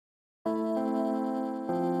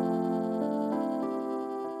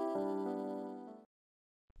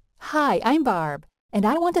Hi, I'm Barb, and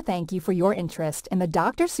I want to thank you for your interest in the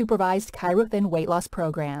doctor-supervised ChiroThin weight loss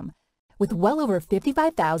program. With well over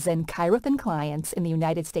 55,000 ChiroThin clients in the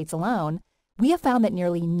United States alone, we have found that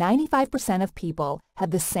nearly 95% of people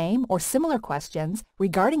have the same or similar questions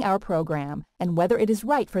regarding our program and whether it is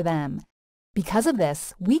right for them. Because of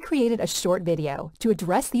this, we created a short video to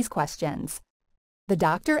address these questions. The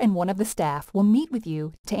doctor and one of the staff will meet with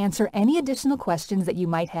you to answer any additional questions that you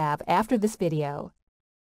might have after this video.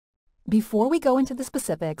 Before we go into the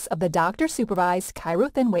specifics of the doctor-supervised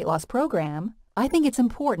ChiroThin weight loss program, I think it's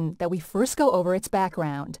important that we first go over its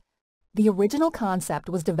background. The original concept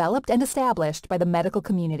was developed and established by the medical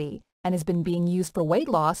community and has been being used for weight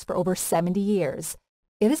loss for over 70 years.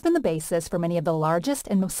 It has been the basis for many of the largest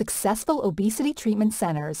and most successful obesity treatment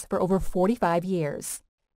centers for over 45 years.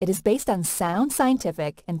 It is based on sound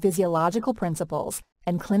scientific and physiological principles,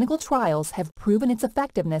 and clinical trials have proven its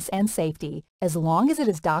effectiveness and safety as long as it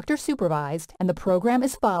is doctor-supervised and the program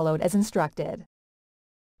is followed as instructed.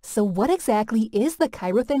 So what exactly is the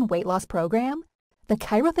ChiroThin weight loss program? The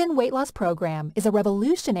ChiroThin weight loss program is a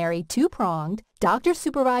revolutionary two-pronged,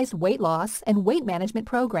 doctor-supervised weight loss and weight management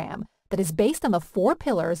program that is based on the 4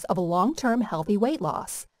 pillars of a long-term healthy weight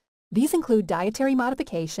loss. These include dietary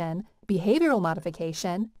modification, behavioral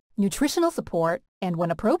modification, nutritional support, and when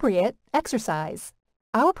appropriate, exercise.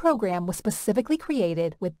 Our program was specifically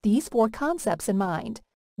created with these 4 concepts in mind.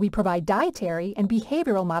 We provide dietary and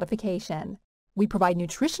behavioral modification. We provide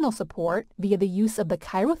nutritional support via the use of the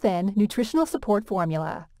ChiroThin nutritional support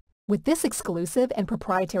formula. With this exclusive and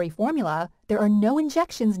proprietary formula, there are no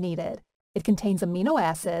injections needed. It contains amino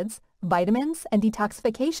acids, vitamins, and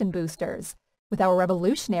detoxification boosters. With our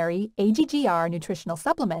revolutionary AGGR nutritional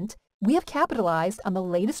supplement, we have capitalized on the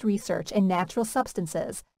latest research in natural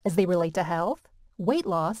substances as they relate to health, weight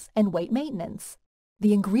loss, and weight maintenance.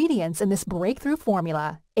 The ingredients in this breakthrough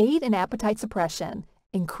formula aid in appetite suppression,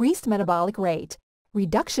 increased metabolic rate,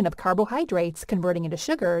 reduction of carbohydrates converting into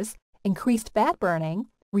sugars, increased fat burning,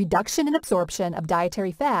 reduction in absorption of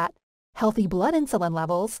dietary fat, healthy blood insulin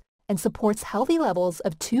levels, and supports healthy levels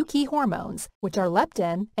of 2 key hormones, which are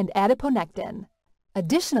leptin and adiponectin.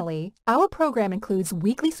 Additionally, our program includes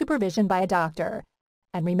weekly supervision by a doctor.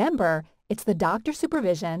 And remember, it's the doctor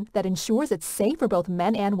supervision that ensures it's safe for both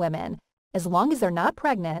men and women, as long as they're not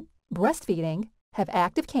pregnant, breastfeeding, have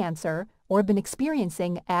active cancer, or have been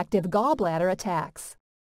experiencing active gallbladder attacks.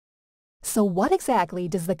 So what exactly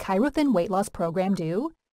does the ChiroThin weight loss program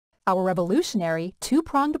do? Our revolutionary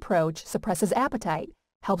two-pronged approach suppresses appetite,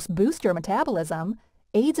 helps boost your metabolism,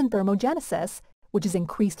 aids in thermogenesis, which is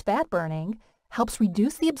increased fat burning, helps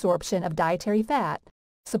reduce the absorption of dietary fat,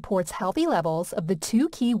 supports healthy levels of the 2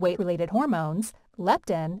 key weight-related hormones,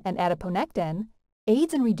 leptin and adiponectin,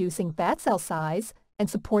 aids in reducing fat cell size, and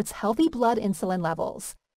supports healthy blood insulin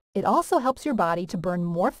levels. It also helps your body to burn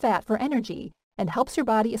more fat for energy and helps your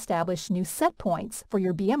body establish new set points for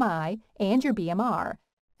your BMI and your BMR.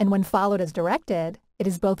 And when followed as directed, it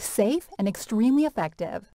is both safe and extremely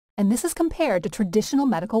effective. And this is compared to traditional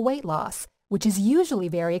medical weight loss, which is usually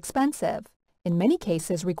very expensive. In many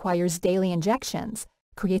cases requires daily injections,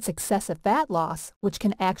 creates excessive fat loss, which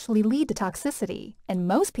can actually lead to toxicity. And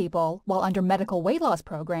most people, while under medical weight loss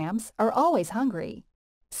programs, are always hungry.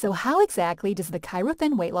 So how exactly does the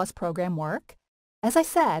ChiroThin weight loss program work? As I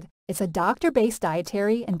said, it's a doctor-based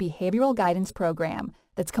dietary and behavioral guidance program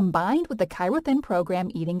that's combined with the ChiroThin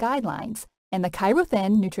program eating guidelines and the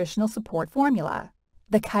ChiroThin nutritional support formula.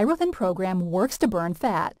 The ChiroThin program works to burn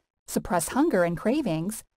fat, suppress hunger and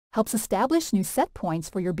cravings, helps establish new set points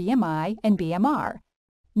for your BMI and BMR.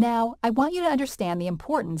 Now, I want you to understand the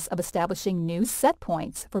importance of establishing new set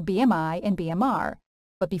points for BMI and BMR.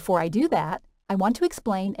 But before I do that, I want to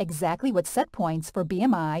explain exactly what set points for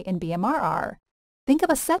BMI and BMR are. Think of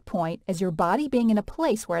a set point as your body being in a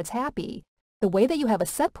place where it's happy. The way that you have a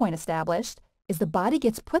set point established is the body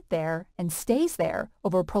gets put there and stays there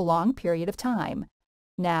over a prolonged period of time.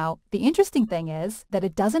 Now, the interesting thing is that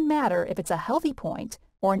it doesn't matter if it's a healthy point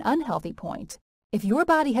or an unhealthy point. If your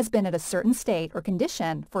body has been at a certain state or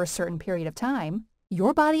condition for a certain period of time,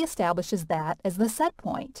 your body establishes that as the set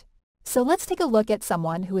point. So let's take a look at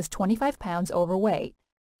someone who is 25 pounds overweight,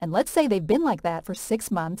 and let's say they've been like that for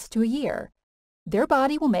 6 months to a year. Their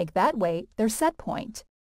body will make that weight their set point.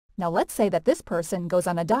 Now let's say that this person goes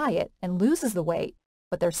on a diet and loses the weight,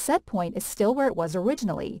 but their set point is still where it was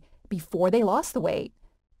originally, before they lost the weight.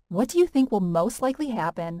 What do you think will most likely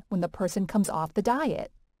happen when the person comes off the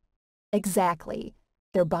diet? Exactly.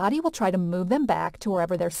 Their body will try to move them back to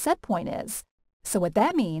wherever their set point is. So what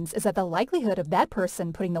that means is that the likelihood of that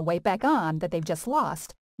person putting the weight back on that they've just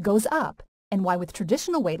lost goes up, and why with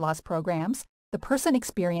traditional weight loss programs, the person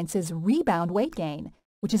experiences rebound weight gain,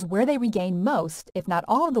 which is where they regain most, if not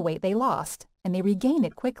all of the weight they lost, and they regain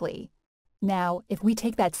it quickly. Now, if we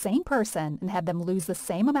take that same person and have them lose the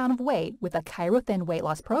same amount of weight with a ChiroThin weight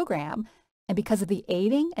loss program, and because of the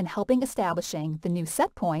aiding and helping establishing the new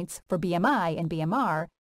set points for BMI and BMR,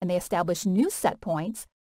 and they establish new set points,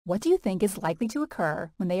 what do you think is likely to occur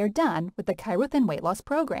when they are done with the ChiroThin weight loss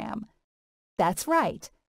program? That's right,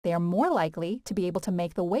 they are more likely to be able to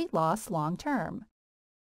make the weight loss long term.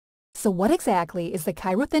 So what exactly is the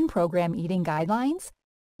ChiroThin program eating guidelines?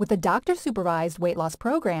 With the doctor-supervised weight loss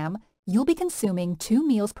program, you'll be consuming 2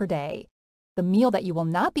 meals per day. The meal that you will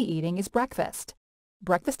not be eating is breakfast.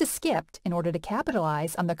 Breakfast is skipped in order to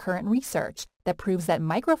capitalize on the current research that proves that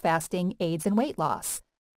microfasting aids in weight loss.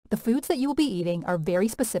 The foods that you will be eating are very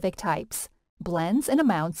specific types, blends and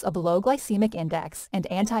amounts of low glycemic index and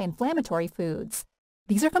anti-inflammatory foods.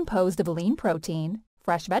 These are composed of lean protein,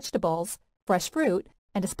 fresh vegetables, fresh fruit,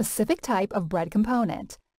 and a specific type of bread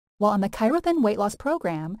component. While on the ChiroThin weight loss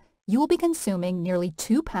program, you will be consuming nearly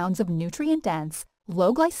 2 pounds of nutrient-dense,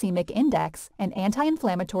 low glycemic index and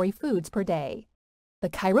anti-inflammatory foods per day. The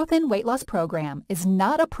ChiroThin weight loss program is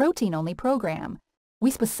not a protein-only program. We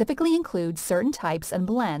specifically include certain types and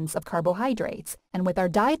blends of carbohydrates and with our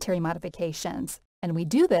dietary modifications, and we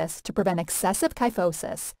do this to prevent excessive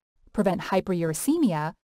kyphosis, prevent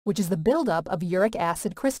hyperuricemia, which is the buildup of uric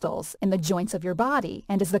acid crystals in the joints of your body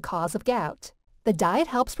and is the cause of gout. The diet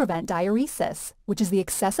helps prevent diuresis, which is the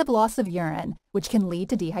excessive loss of urine, which can lead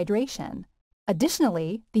to dehydration.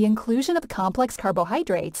 Additionally, the inclusion of complex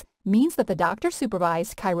carbohydrates means that the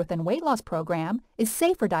doctor-supervised ChiroThin weight loss program is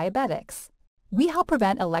safe for diabetics. We help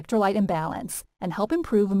prevent electrolyte imbalance and help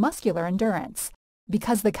improve muscular endurance.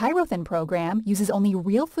 Because the ChiroThin program uses only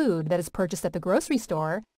real food that is purchased at the grocery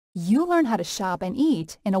store, you learn how to shop and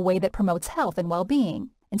eat in a way that promotes health and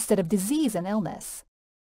well-being instead of disease and illness.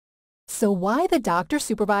 So why the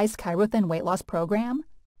doctor-supervised ChiroThin weight loss program?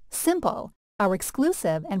 Simple. Our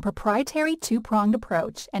exclusive and proprietary 2-pronged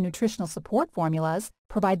approach and nutritional support formulas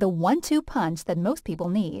provide the 1-2 punch that most people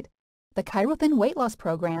need. The ChiroThin weight loss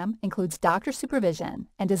program includes doctor supervision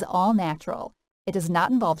and is all natural. It does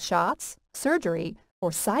not involve shots, surgery,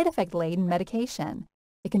 or side effect-laden medication.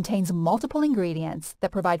 It contains multiple ingredients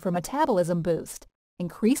that provide for metabolism boost,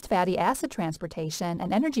 increased fatty acid transportation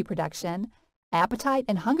and energy production, appetite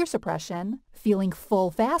and hunger suppression, feeling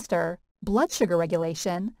full faster, blood sugar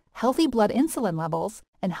regulation, healthy blood insulin levels,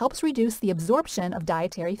 and helps reduce the absorption of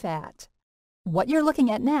dietary fat. What you're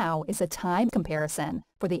looking at now is a time comparison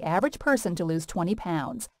for the average person to lose 20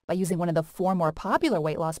 pounds by using one of the 4 more popular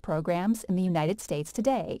weight loss programs in the United States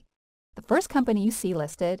today. The first company you see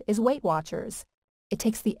listed is Weight Watchers. It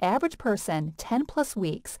takes the average person 10+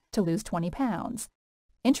 weeks to lose 20 pounds.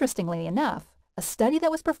 Interestingly enough, a study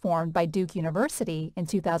that was performed by Duke University in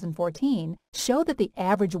 2014 showed that the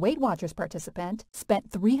average Weight Watchers participant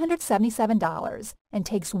spent $377 and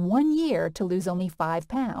takes 1 year to lose only 5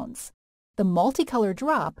 pounds. The multicolored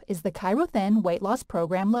drop is the ChiroThin weight loss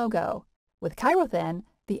program logo. With ChiroThin,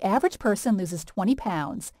 the average person loses 20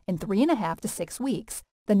 pounds in 3.5 to 6 weeks.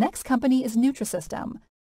 The next company is Nutrisystem.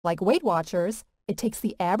 Like Weight Watchers, it takes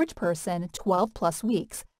the average person 12+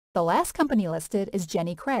 weeks. The last company listed is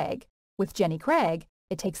Jenny Craig. With Jenny Craig,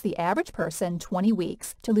 it takes the average person 20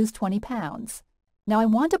 weeks to lose 20 pounds. Now I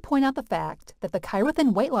want to point out the fact that the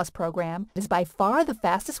ChiroThin weight loss program is by far the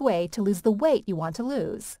fastest way to lose the weight you want to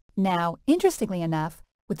lose. Now, interestingly enough,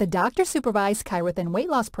 with the doctor-supervised ChiroThin weight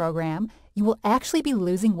loss program, you will actually be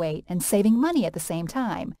losing weight and saving money at the same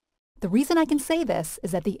time. The reason I can say this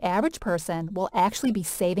is that the average person will actually be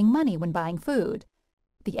saving money when buying food.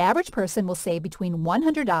 The average person will save between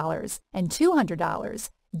 $100 and $200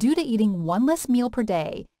 due to eating 1 less meal per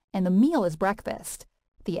day, and the meal is breakfast.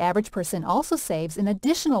 The average person also saves an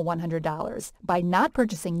additional $100 by not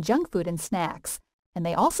purchasing junk food and snacks, and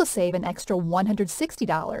they also save an extra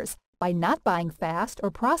 $160 by not buying fast or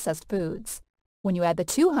processed foods. When you add the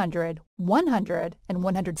 $200, $100, and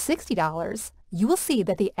 $160, you will see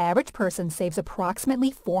that the average person saves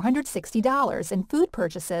approximately $460 in food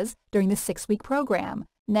purchases during the 6-week program.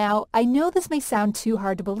 Now, I know this may sound too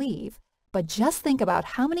hard to believe, but just think about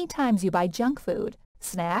how many times you buy junk food,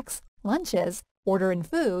 snacks, lunches, order in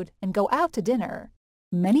food, and go out to dinner.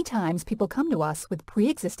 Many times people come to us with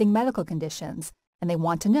pre-existing medical conditions, and they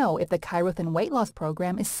want to know if the ChiroThin weight loss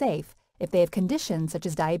program is safe if they have conditions such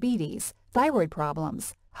as diabetes, thyroid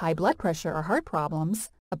problems, high blood pressure or heart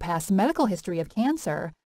problems, a past medical history of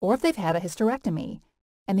cancer, or if they've had a hysterectomy.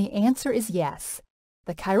 And the answer is yes.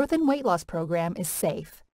 The ChiroThin weight loss program is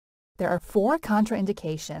safe. There are 4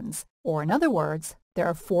 contraindications, or in other words, There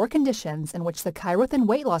are 4 conditions in which the ChiroThin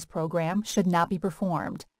weight loss program should not be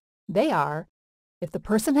performed. They are if the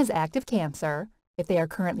person has active cancer, if they are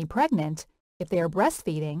currently pregnant, if they are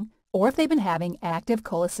breastfeeding, or if they've been having active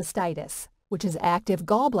cholecystitis, which is active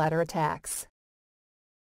gallbladder attacks.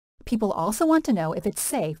 People also want to know if it's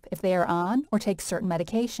safe if they are on or take certain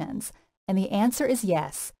medications, and the answer is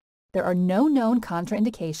yes. There are no known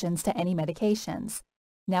contraindications to any medications.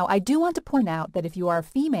 Now, I do want to point out that if you are a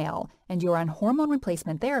female and you are on hormone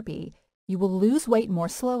replacement therapy, you will lose weight more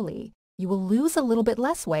slowly. You will lose a little bit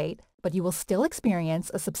less weight, but you will still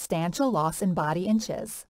experience a substantial loss in body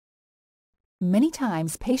inches. Many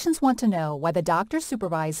times, patients want to know why the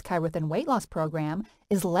doctor-supervised ChiroThin weight loss program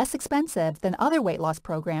is less expensive than other weight loss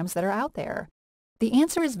programs that are out there. The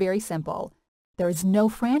answer is very simple. There is no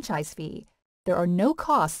franchise fee. There are no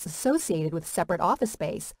costs associated with separate office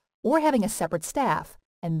space or having a separate staff,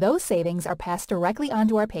 and those savings are passed directly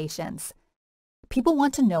onto our patients. People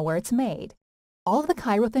want to know where it's made. All of the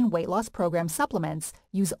ChiroThin weight loss program supplements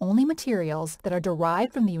use only materials that are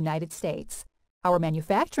derived from the United States. Our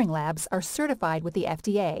manufacturing labs are certified with the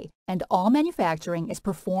FDA, and all manufacturing is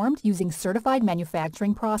performed using certified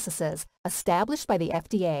manufacturing processes established by the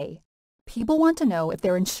FDA. People want to know if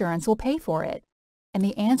their insurance will pay for it, and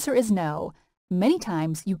the answer is no. Many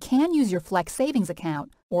times you can use your Flex Savings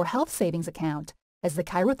account or Health Savings account, as the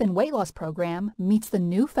ChiroThin weight loss program meets the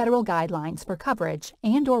new federal guidelines for coverage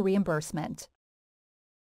and/or reimbursement.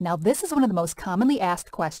 Now, this is one of the most commonly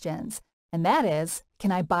asked questions, and that is,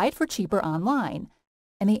 can I buy it for cheaper online?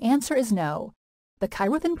 And the answer is no. The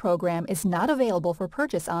ChiroThin program is not available for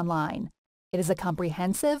purchase online. It is a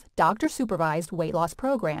comprehensive, doctor-supervised weight loss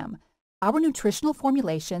program. Our nutritional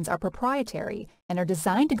formulations are proprietary and are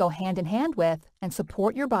designed to go hand in hand with and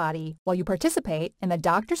support your body while you participate in the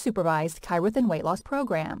doctor-supervised ChiroThin weight loss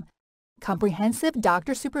program. Comprehensive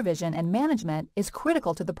doctor supervision and management is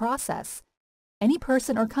critical to the process. Any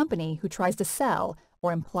person or company who tries to sell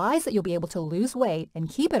or implies that you'll be able to lose weight and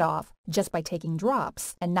keep it off just by taking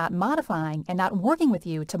drops and not modifying and not working with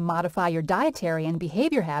you to modify your dietary and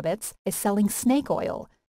behavior habits is selling snake oil.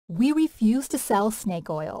 We refuse to sell snake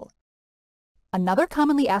oil. Another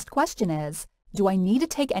commonly asked question is, do I need to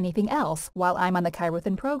take anything else while I'm on the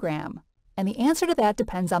ChiroThin program? And the answer to that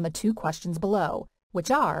depends on the 2 questions below, which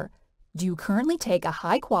are, do you currently take a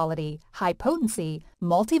high-quality, high-potency,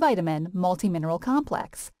 multivitamin, multimineral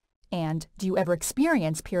complex? And do you ever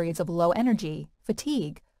experience periods of low energy,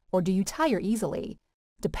 fatigue, or do you tire easily?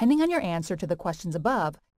 Depending on your answer to the questions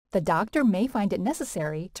above, the doctor may find it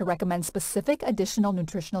necessary to recommend specific additional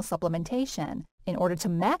nutritional supplementation in order to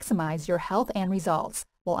maximize your health and results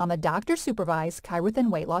while on the doctor-supervised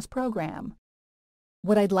ChiroThin weight loss program.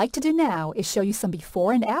 What I'd like to do now is show you some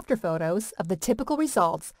before and after photos of the typical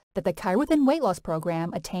results that the ChiroThin weight loss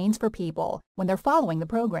program attains for people when they're following the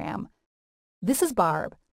program. This is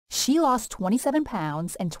Barb. She lost 27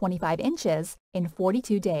 pounds and 25 inches in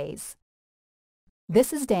 42 days.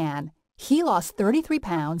 This is Dan. He lost 33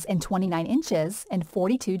 pounds and 29 inches in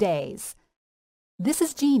 42 days. This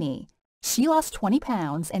is Jeannie. She lost 20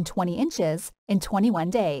 pounds and 20 inches in 21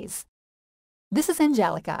 days. This is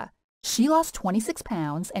Angelica. She lost 26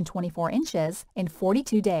 pounds and 24 inches in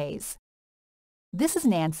 42 days. This is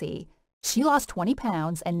Nancy. She lost 20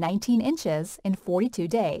 pounds and 19 inches in 42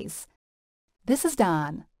 days. This is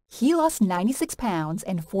Don. He lost 96 pounds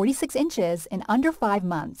and 46 inches in under 5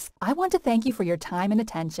 months. I want to thank you for your time and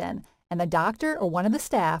attention, and the doctor or one of the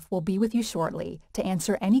staff will be with you shortly to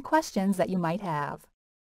answer any questions that you might have.